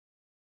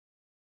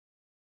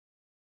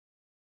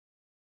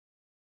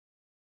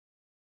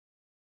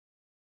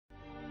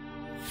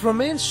From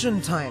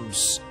ancient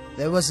times,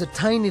 there was a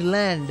tiny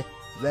land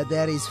where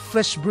there is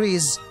fresh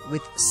breeze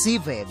with sea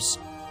waves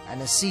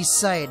and a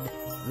seaside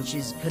which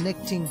is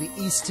connecting the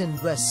east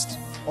and west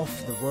of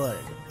the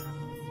world.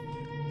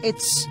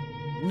 It's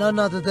none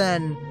other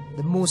than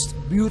the most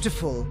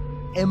beautiful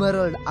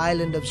emerald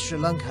island of Sri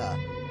Lanka,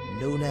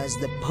 known as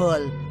the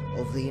Pearl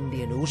of the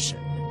Indian Ocean.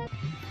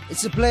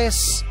 It's a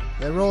place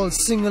where all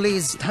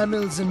Sinhalese,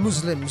 Tamils and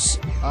Muslims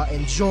are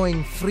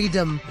enjoying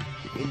freedom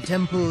in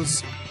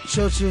temples,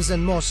 churches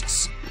and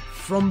mosques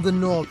from the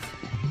north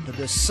to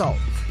the south.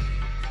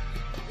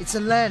 It's a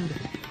land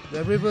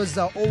where rivers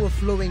are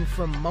overflowing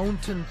from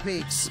mountain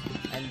peaks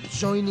and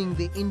joining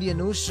the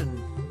Indian Ocean,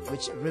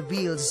 which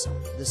reveals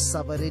the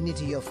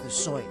sovereignty of the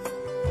soil.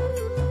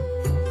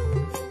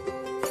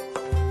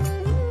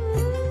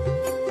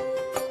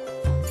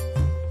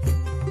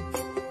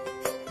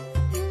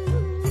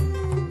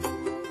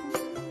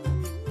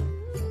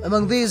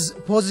 Among these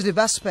positive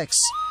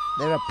aspects,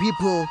 there are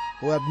people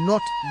who have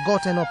not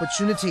got an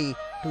opportunity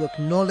to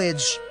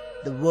acknowledge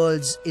the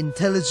world's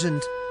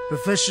intelligent,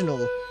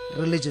 professional,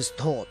 religious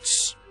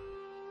thoughts.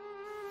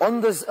 On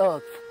this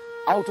earth,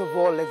 out of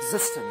all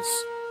existence,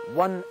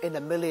 1 in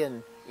a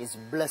million is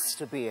blessed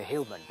to be a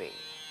human being.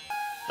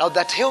 Now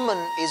that human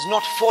is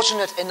not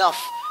fortunate enough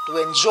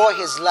to enjoy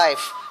his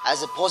life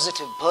as a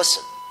positive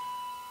person.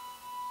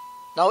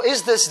 Now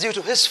is this due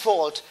to his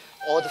fault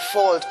or the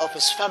fault of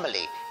his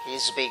family he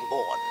is being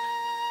born?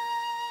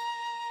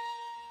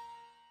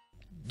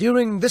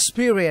 During this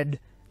period,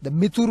 the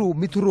Mithuru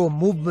Mithuro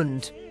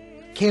movement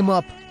came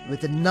up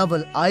with a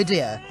novel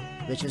idea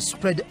which was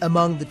spread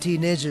among the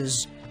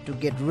teenagers to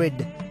get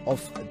rid of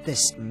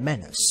this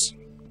menace.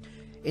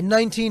 In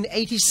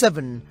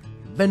 1987,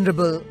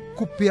 Venerable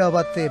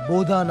Kuppiyawate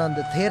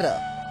Bodhananda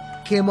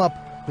Thera came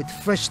up with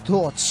fresh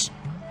thoughts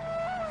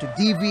to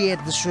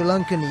deviate the Sri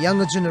Lankan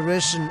younger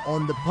generation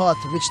on the path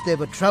which they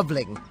were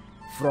travelling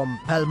from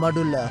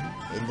Palmadulla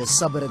in the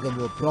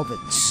Sabaragamuwa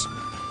province.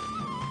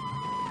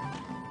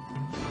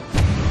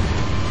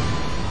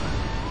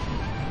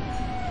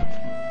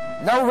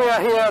 Now we are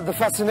here at the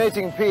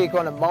fascinating peak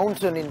on a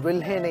mountain in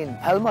Wilhene in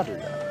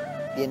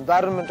Palmadulla. The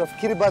environment of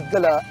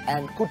Kiribadgala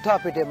and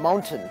Kuttapite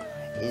mountain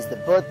is the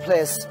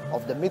birthplace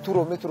of the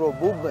Mithuru Mithuro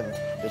movement,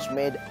 which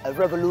made a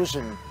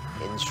revolution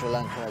in Sri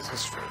Lanka's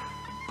history.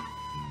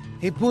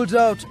 He pulled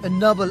out a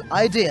novel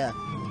idea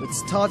which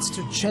starts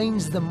to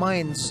change the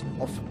minds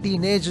of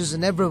teenagers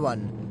and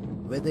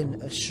everyone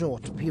within a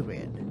short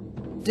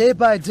period. Day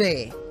by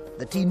day,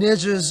 the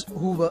teenagers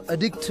who were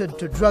addicted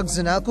to drugs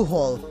and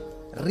alcohol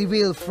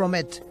revealed from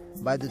it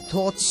by the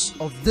thoughts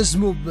of this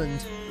movement,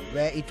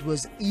 where it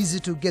was easy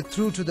to get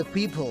through to the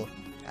people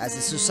as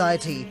the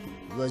society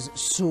was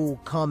so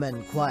calm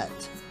and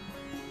quiet.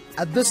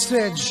 At this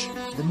stage,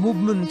 the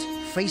movement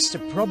faced a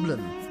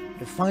problem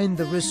to find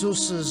the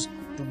resources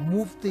to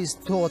move these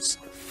thoughts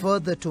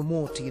further to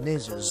more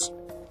teenagers.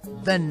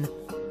 Then,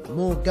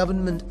 more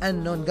government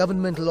and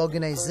non-governmental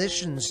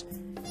organizations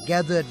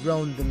gathered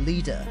round the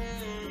leader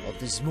of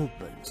this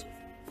movement.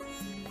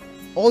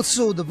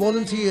 Also, the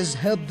volunteers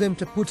helped them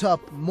to put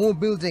up more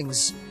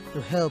buildings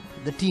to help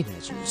the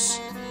teenagers.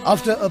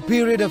 After a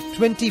period of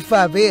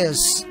 25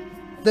 years,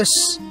 this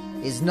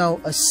is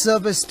now a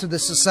service to the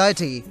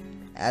society,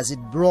 as it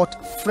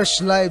brought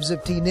fresh lives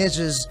of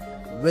teenagers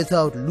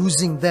without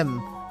losing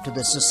them to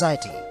the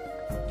society.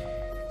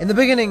 In the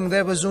beginning,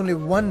 there was only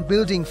 1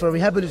 building for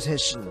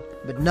rehabilitation,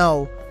 but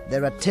now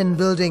there are 10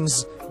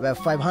 buildings where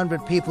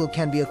 500 people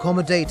can be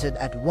accommodated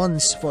at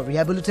once for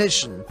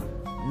rehabilitation.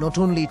 Not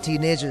only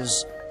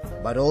teenagers,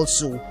 but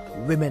also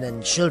women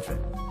and children.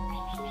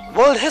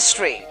 World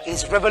history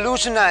is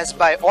revolutionized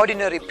by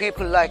ordinary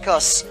people like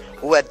us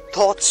who had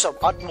thoughts of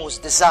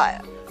utmost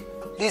desire.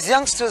 These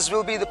youngsters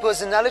will be the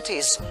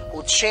personalities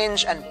who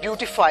change and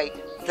beautify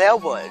their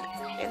world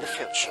in the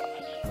future.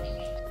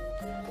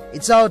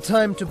 It's our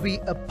time to be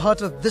a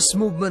part of this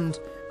movement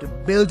to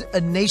build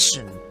a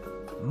nation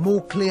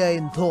more clear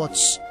in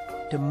thoughts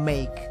to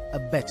make a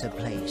better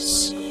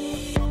place.